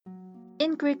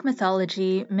In Greek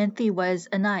mythology, Minthe was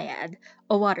a naiad,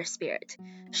 a water spirit.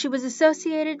 She was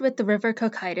associated with the river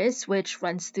Cocytus, which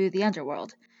runs through the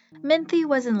underworld. Minthe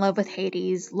was in love with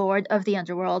Hades, lord of the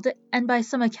underworld, and by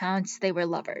some accounts they were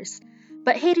lovers.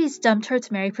 But Hades dumped her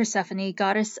to marry Persephone,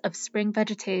 goddess of spring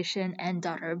vegetation and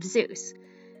daughter of Zeus.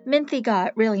 Minthe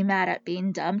got really mad at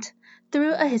being dumped,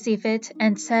 threw a hissy fit,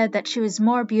 and said that she was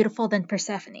more beautiful than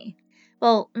Persephone.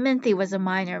 Well, Minthe was a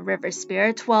minor river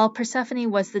spirit, while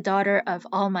Persephone was the daughter of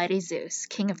Almighty Zeus,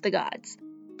 king of the gods.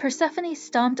 Persephone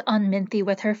stomped on Minthe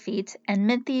with her feet, and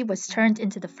Minthe was turned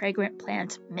into the fragrant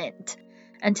plant mint.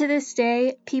 And to this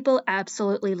day, people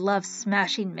absolutely love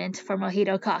smashing mint for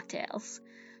mojito cocktails.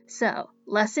 So,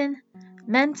 lesson?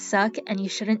 Men suck and you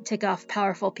shouldn't tick off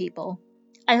powerful people.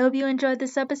 I hope you enjoyed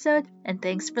this episode, and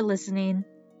thanks for listening.